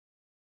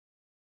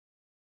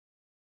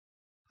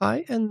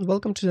Hi and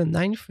welcome to the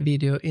 9th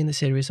video in the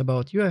series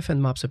about UEFN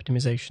maps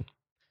optimization.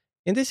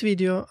 In this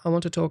video, I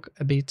want to talk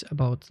a bit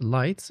about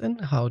lights and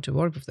how to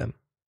work with them.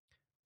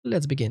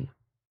 Let's begin.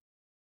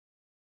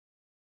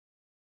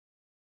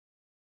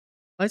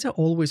 Lights are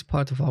always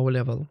part of our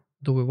level.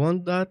 Do we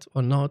want that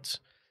or not?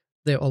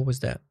 They're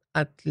always there.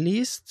 At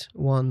least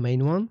one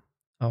main one,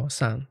 our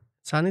sun.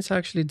 Sun is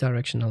actually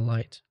directional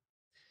light.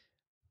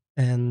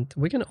 And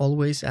we can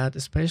always add,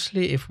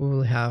 especially if we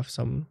will have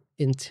some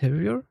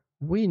interior,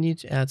 we need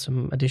to add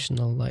some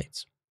additional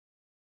lights.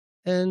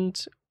 And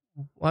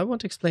I want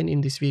to explain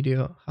in this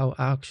video how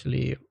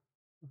actually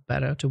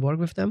better to work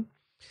with them,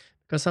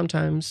 because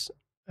sometimes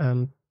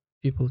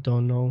people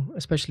don't know,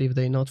 especially if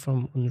they're not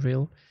from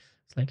Unreal,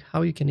 it's like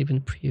how you can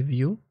even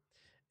preview.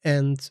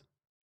 And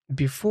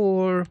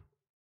before,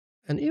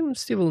 and even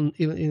still,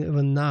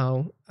 even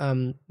now,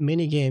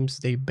 many games,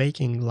 they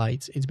baking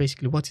lights. It's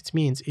basically what it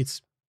means. It's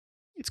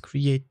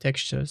create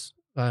textures,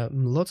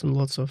 lots and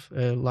lots of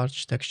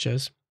large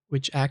textures,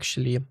 which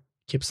actually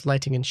keeps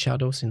lighting and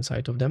shadows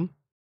inside of them.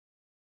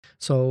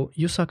 So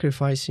you're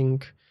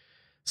sacrificing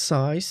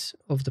size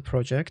of the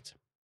project,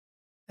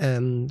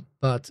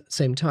 but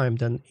same time,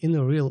 then in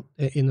a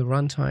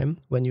runtime,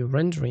 when you're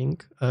rendering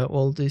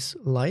all these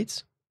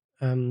lights,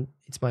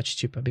 it's much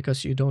cheaper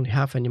because you don't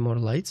have any more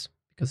lights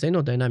because they're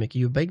not dynamic.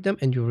 You bake them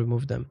and you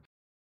remove them.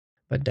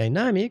 But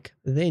dynamic,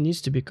 they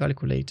needs to be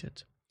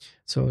calculated.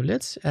 So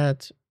let's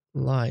add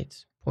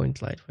light,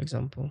 point light, for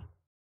example,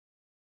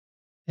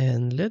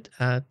 and let's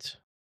add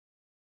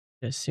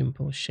a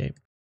simple shape.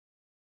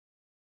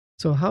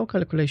 So how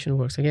calculation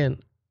works,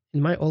 again,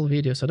 in my old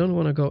videos, I don't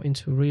want to go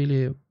into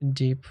really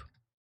deep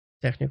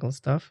technical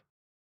stuff.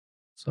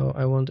 So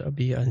I want to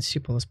be as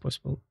simple as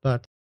possible.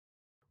 But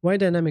why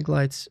dynamic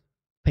lights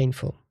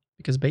painful?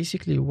 Because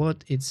basically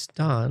what it's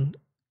done,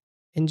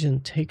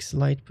 engine takes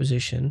light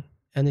position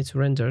and it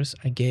renders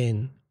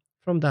again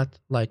from that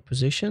light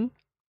position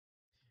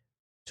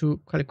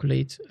to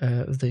calculate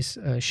these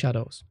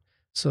shadows.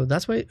 So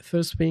that's why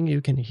first thing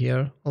you can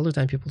hear all the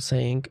time people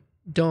saying,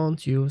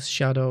 don't use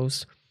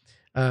shadows,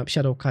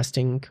 shadow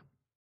casting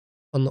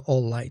on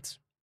all lights.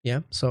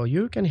 Yeah, so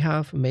you can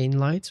have main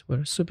lights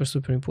where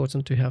super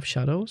important to have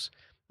shadows,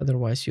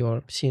 otherwise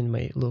your scene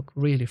may look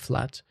really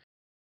flat.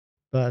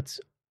 But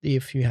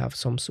if you have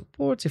some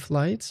supportive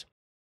lights,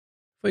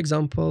 for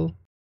example,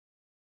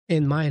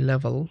 in my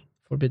level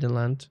Forbidden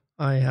Land,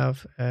 I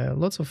have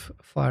lots of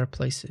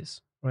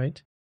fireplaces,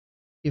 right?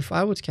 If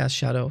I would cast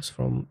shadows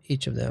from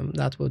each of them,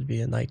 that would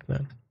be a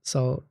nightmare.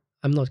 So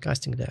I'm not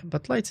casting there,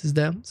 but lights is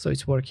there, so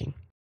it's working.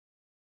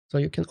 So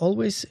you can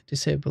always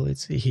disable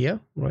it here,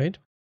 right?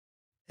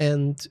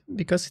 And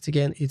because it's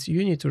again, it's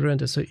you need to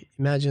render. So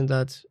imagine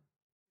that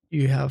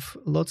you have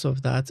lots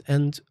of that,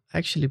 and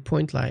actually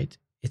point light,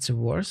 it's the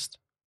worst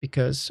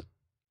because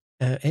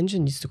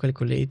engine needs to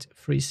calculate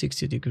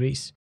 360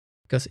 degrees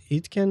because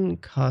it can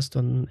cast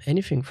on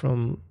anything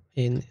from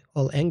in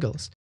all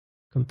angles.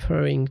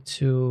 Comparing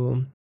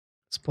to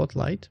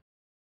spotlight,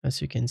 as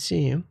you can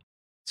see,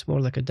 it's more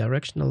like a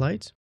directional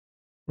light,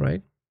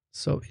 right?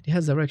 So it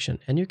has direction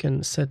and you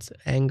can set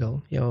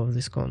angle of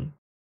this cone.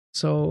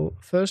 So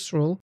first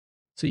rule,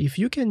 so if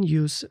you can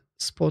use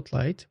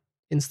spotlight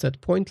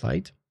instead point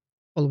light,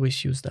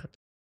 always use that.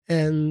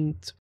 And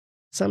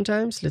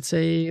sometimes, let's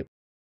say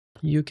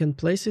you can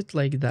place it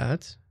like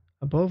that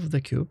above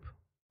the cube,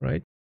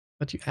 right?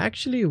 But you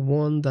actually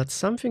want that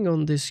something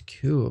on this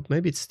cube,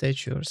 maybe it's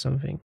statue or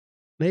something,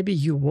 maybe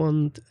you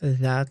want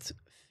that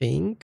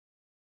thing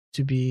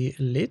to be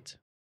lit,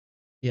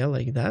 yeah,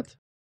 like that.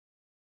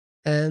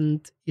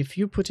 And if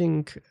you're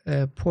putting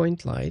a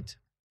point light,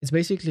 it's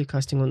basically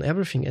casting on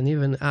everything and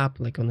even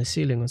up, like on the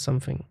ceiling or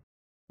something.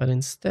 But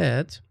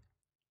instead,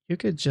 you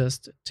could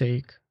just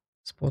take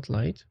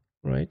spotlight,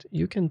 right?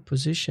 You can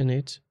position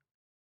it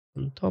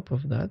on top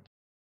of that,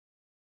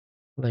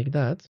 like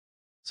that.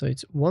 So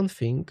it's one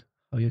thing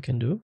how you can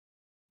do.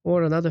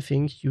 Or another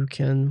thing, you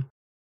can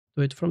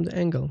do it from the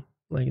angle,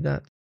 like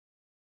that.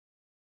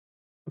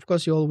 Of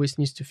course, you always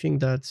need to think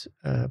that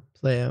a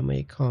player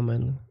may come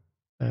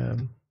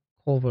and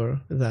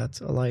cover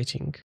that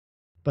lighting.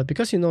 But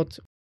because you're not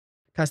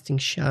casting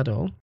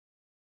shadow,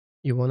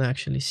 you won't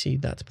actually see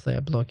that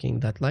player blocking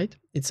that light.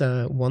 It's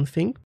one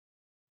thing.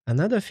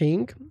 Another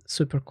thing,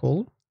 super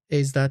cool,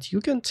 is that you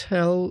can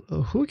tell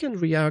who can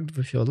react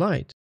with your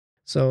light.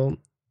 So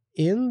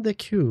in the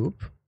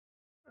cube,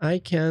 I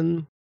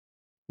can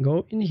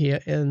go in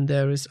here and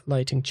there is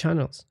lighting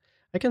channels.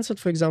 I can set,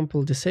 for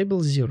example,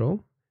 disable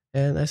 0.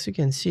 And as you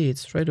can see, it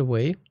straight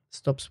away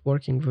stops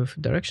working with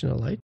directional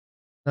light.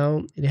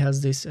 Now it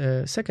has this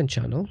second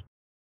channel.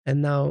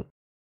 And now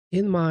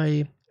in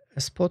my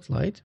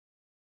spotlight,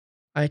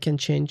 I can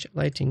change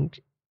lighting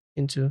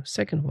into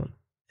second one.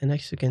 And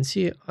as you can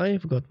see,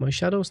 I've got my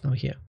shadows now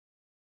here.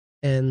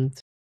 And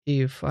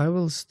if I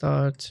will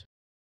start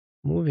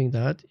moving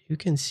that, you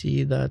can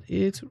see that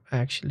it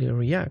actually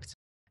reacts.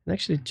 And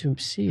actually, to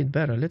see it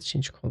better, let's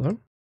change color.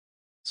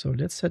 So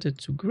let's set it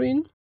to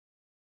green.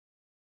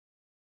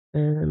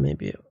 And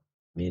maybe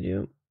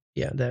medium.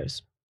 Yeah,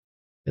 there's.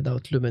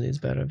 without lumen is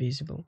very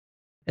visible.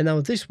 And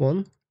now this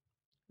one,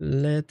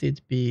 let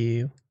it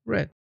be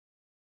red,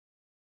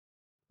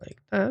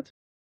 like that.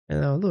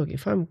 And now look,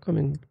 if I'm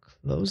coming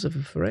closer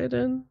with red,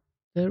 and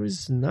there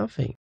is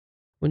nothing.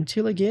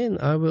 Until again,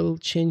 I will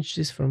change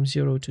this from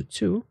 0 to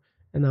 2,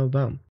 and now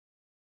bam.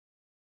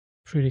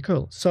 Pretty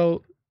cool.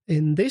 So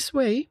in this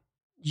way,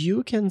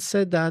 you can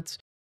set that,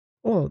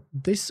 oh,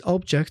 this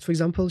object, for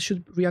example,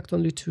 should react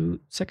only to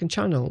second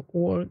channel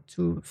or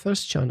to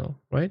first channel,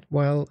 right?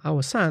 While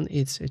our sun,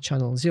 it's a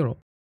channel 0,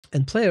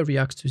 and player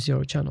reacts to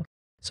 0 channel.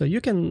 So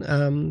you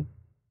can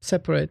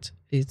separate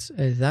it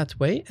that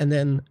way, and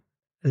then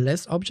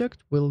less object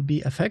will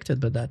be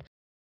affected by that.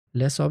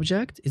 Less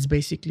object is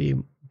basically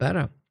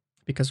better,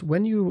 because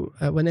when you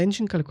when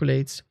engine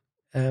calculates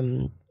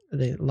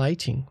the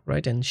lighting,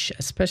 right, and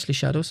especially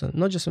shadows, and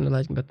not just on the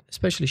lighting, but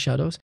especially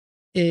shadows,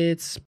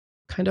 it's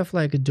kind of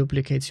like it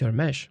duplicates your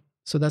mesh.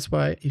 So that's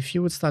why if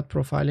you would start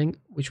profiling,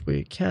 which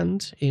we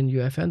can't in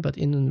UEFN, but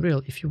in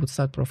Unreal, if you would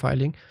start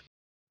profiling,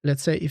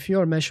 let's say if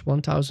your mesh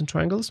 1000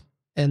 triangles,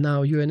 and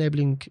now you're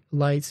enabling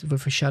lights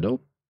with a shadow,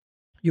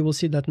 you will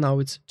see that now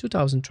it's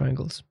 2000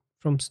 triangles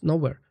from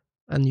nowhere,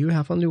 and you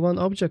have only one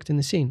object in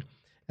the scene.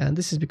 And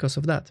this is because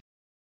of that.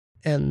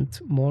 And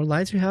more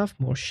lights you have,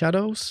 more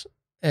shadows,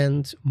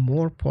 and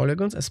more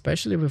polygons,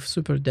 especially with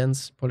super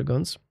dense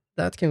polygons,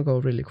 that can go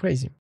really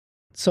crazy.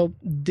 So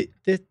the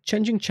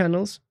changing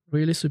channels,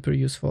 really super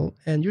useful,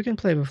 and you can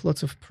play with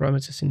lots of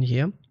parameters in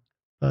here.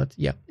 But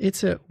yeah,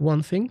 it's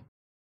one thing.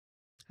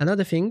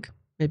 Another thing,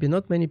 maybe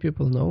not many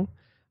people know,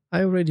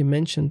 I already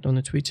mentioned on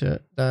the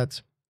Twitter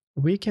that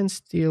we can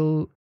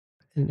still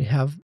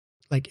have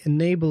like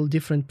enable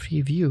different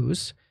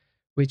previews,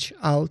 which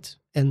alt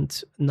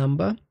and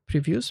number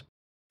previews.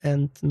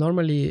 And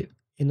normally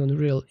in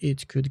Unreal,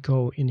 it could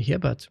go in here,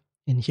 but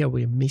in here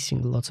we're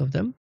missing lots of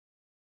them.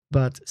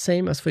 But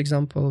same as, for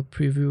example,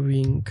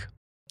 previewing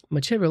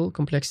material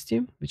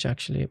complexity, which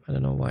actually, I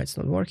don't know why it's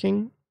not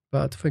working.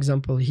 But for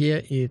example,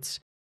 here it's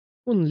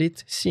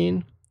unlit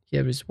scene.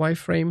 Here is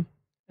wireframe.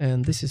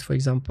 And this is, for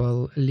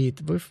example,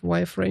 lit with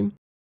wireframe.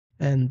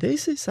 And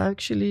this is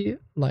actually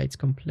light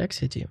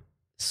complexity.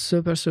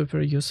 Super,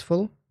 super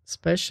useful,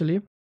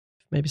 especially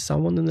maybe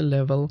someone in the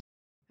level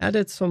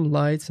added some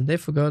lights and they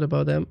forgot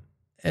about them,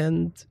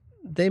 and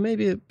they may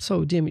be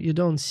so dim you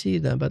don't see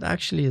them, but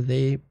actually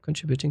they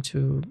contributing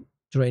to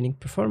draining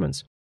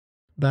performance.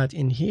 But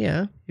in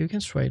here you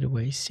can straight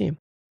away see.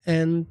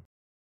 And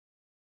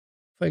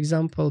for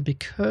example,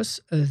 because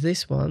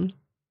this one,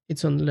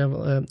 it's on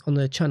level on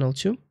the channel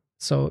 2,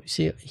 so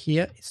see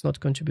here it's not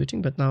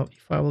contributing. But now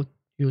if I will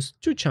use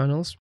 2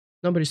 channels,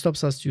 nobody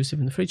stops us to use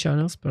even 3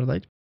 channels per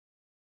light.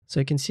 So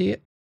you can see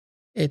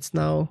it's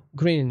now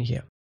green in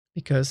here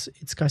because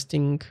it's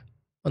casting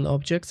an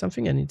object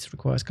something and it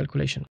requires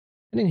calculation.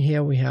 And in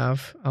here we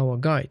have our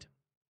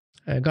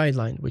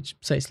guideline, which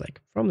says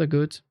like from the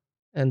good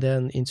and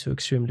then into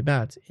extremely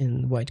bad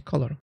in white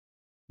color.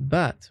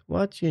 But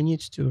what you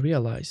need to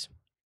realize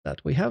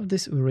that we have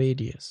this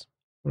radius,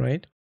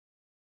 right?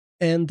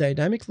 And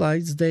dynamic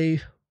lights,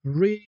 they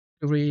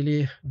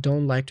really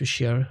don't like to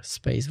share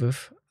space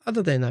with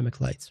other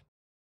dynamic lights.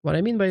 What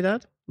I mean by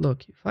that,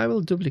 look, if I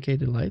will duplicate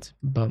the lights,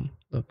 bum,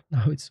 look,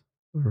 now it's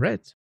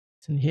red.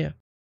 It's in here.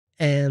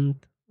 And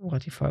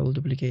what if I will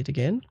duplicate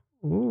again?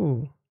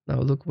 Ooh, now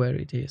look where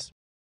it is.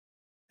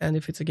 And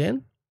if it's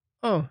again,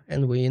 oh,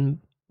 and we're in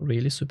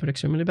really super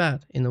extremely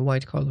bad in a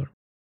white color.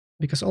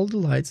 Because all the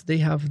lights, they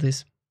have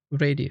this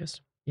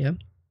radius, yeah,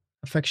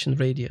 affection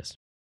radius.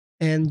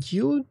 And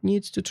you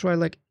need to try,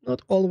 like,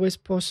 not always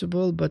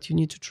possible, but you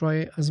need to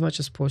try as much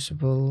as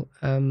possible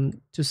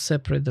to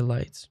separate the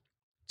lights,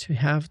 to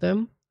have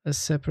them as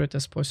separate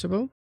as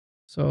possible.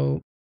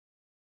 So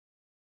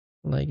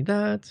like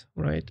that,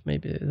 right?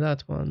 Maybe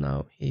that one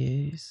now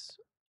is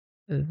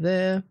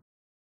there.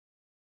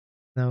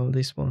 Now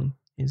this one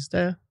is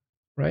there,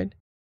 right?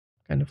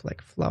 Kind of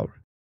like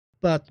flower.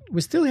 But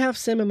we still have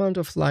same amount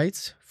of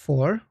lights,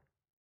 4,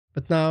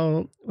 but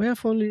now we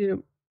have only a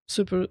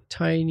super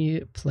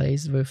tiny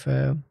place with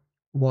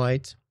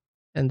white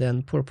and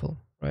then purple,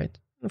 right?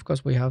 Of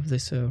course, we have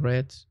this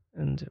red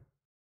and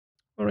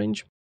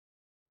orange,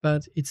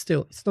 but it's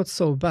not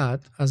so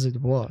bad as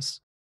it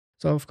was.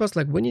 So of course,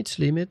 like, we need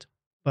to limit,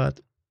 but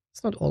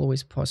it's not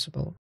always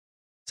possible.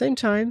 Same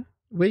time,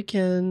 we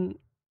can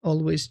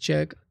always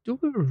check, do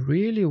we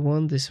really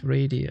want this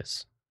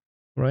radius,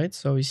 right?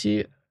 So we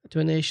see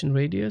attenuation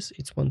radius,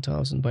 it's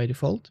 1000 by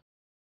default.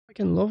 I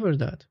can lower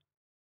that,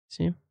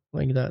 see,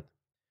 like that.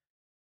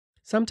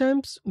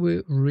 Sometimes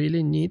we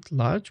really need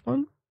large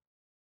one,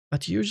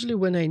 but usually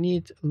when I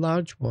need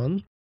large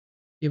one,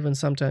 even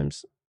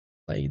sometimes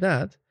like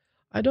that,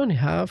 I don't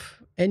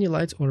have any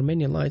lights or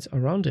many lights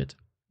around it.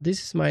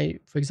 This is my,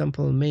 for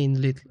example,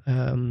 main lit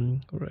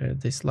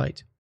this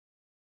light.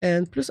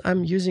 And plus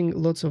I'm using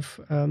lots of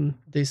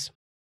these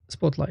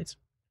spotlights.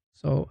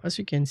 So as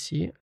you can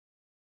see,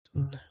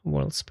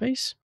 world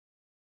space.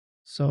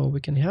 So we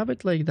can have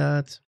it like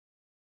that.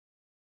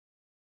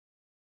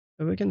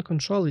 And we can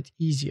control it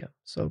easier.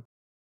 So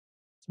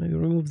let's maybe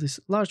remove this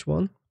large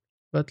one.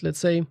 But let's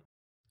say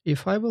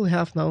if I will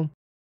have now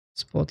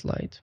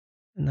spotlight,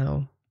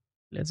 now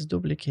let's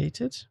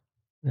duplicate it,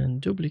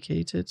 and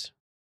duplicate it,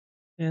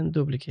 and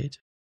duplicate it.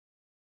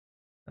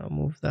 Now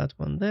move that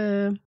one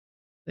there,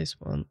 this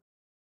one.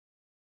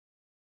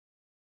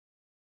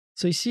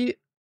 So you see,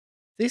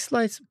 these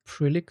lights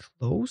pretty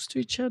close to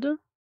each other,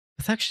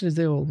 but actually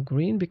they're all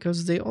green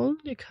because they're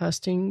only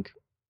casting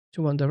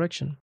to one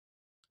direction.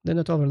 They're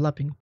not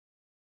overlapping.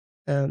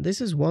 And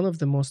this is one of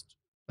the most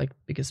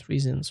biggest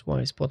reasons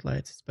why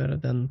spotlight is better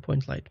than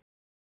point light.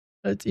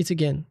 It's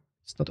again,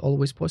 it's not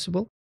always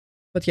possible.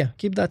 But yeah,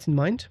 keep that in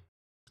mind.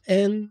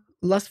 And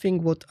last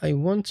thing what I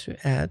want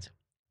to add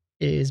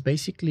is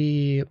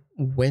basically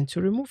when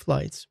to remove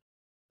lights.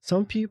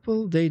 Some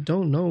people, they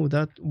don't know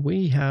that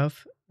we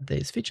have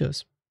these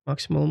features,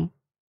 maximum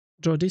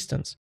draw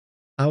distance.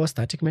 Our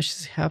static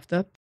meshes have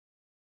that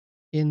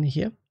in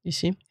here, you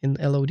see, in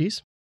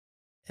LODs,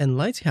 and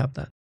lights have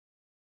that.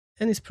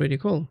 And it's pretty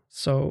cool.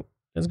 So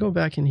let's go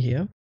back in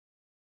here.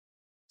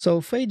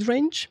 So fade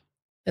range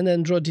and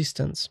then draw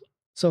distance.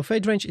 So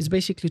fade range is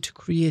basically to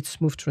create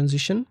smooth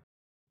transition.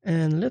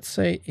 And let's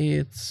say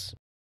it's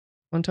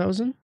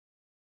 1000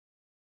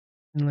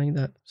 and like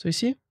that. So you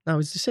see, now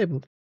it's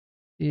disabled.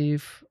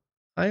 If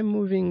I'm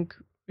moving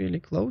really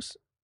close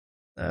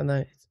and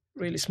it's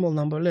really small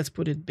number, let's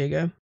put it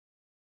bigger,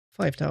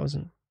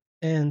 5000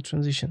 and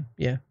transition.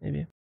 Yeah,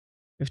 maybe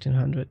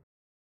 1500.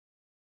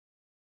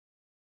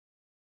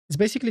 It's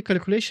basically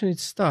calculation, it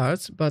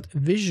starts, but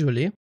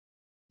visually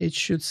it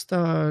should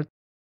start.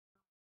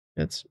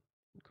 Let's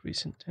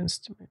increase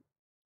intensity.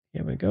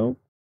 Here we go.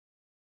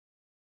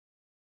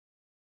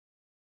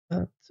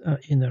 At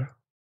inner.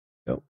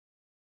 Go.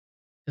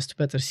 Just to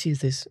better see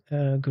this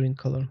green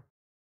color.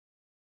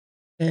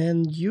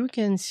 And you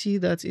can see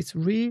that it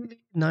really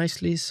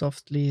nicely,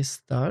 softly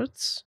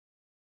starts.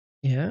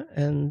 Yeah,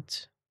 and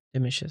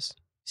diminishes.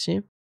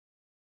 See?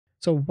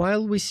 So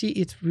while we see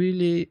it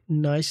really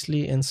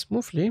nicely and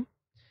smoothly,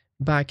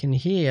 back in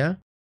here,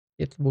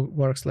 it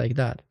works like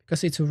that.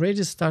 Because it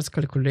already starts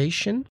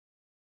calculation.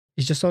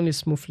 It just only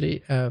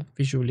smoothly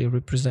visually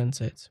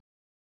represents it.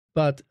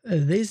 But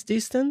this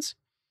distance,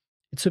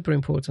 it's super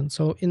important.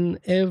 So in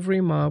every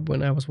map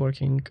when I was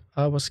working,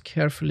 I was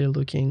carefully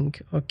looking,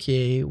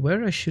 okay,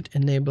 where I should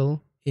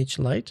enable each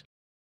light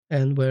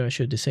and where I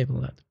should disable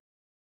that.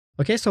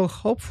 Okay, so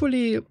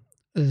hopefully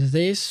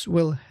this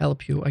will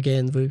help you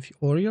again with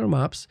all your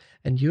maps,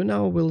 and you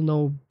now will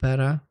know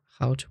better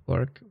how to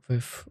work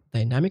with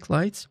dynamic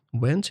lights,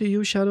 when to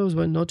use shadows,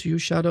 when not to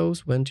use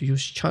shadows, when to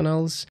use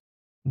channels,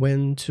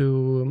 when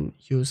to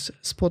use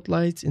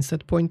spotlights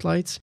instead point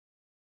lights.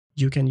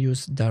 You can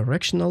use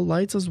directional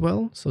lights as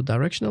well. So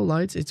directional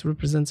lights, it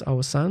represents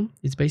our sun.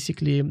 It's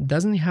basically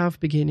doesn't have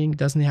beginning,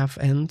 doesn't have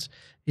end.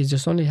 It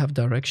just only have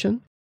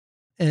direction.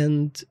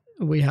 And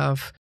we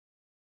have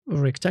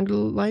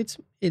rectangular lights.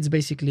 It's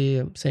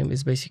basically same.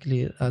 It's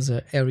basically as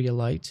an area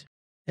light.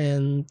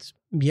 And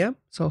yeah,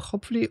 so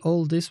hopefully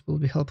all this will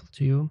be helpful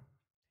to you.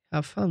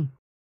 Have fun.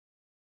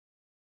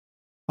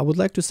 I would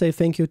like to say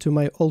thank you to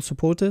my all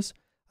supporters.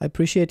 I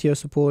appreciate your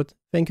support.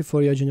 Thank you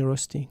for your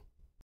generosity.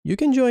 You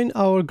can join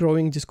our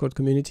growing Discord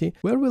community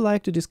where we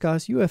like to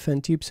discuss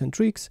UEFN tips and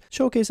tricks,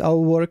 showcase our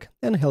work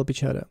and help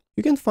each other.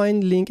 You can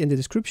find link in the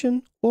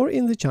description or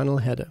in the channel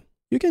header.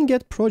 You can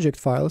get project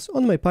files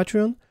on my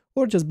Patreon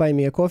or just buy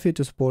me a coffee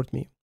to support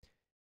me.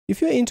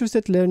 If you're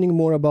interested in learning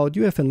more about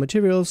UEFN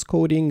materials,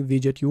 coding,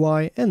 widget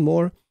UI and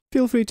more,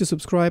 feel free to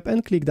subscribe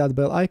and click that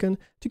bell icon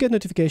to get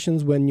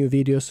notifications when new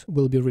videos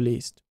will be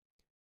released.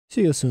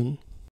 See you soon.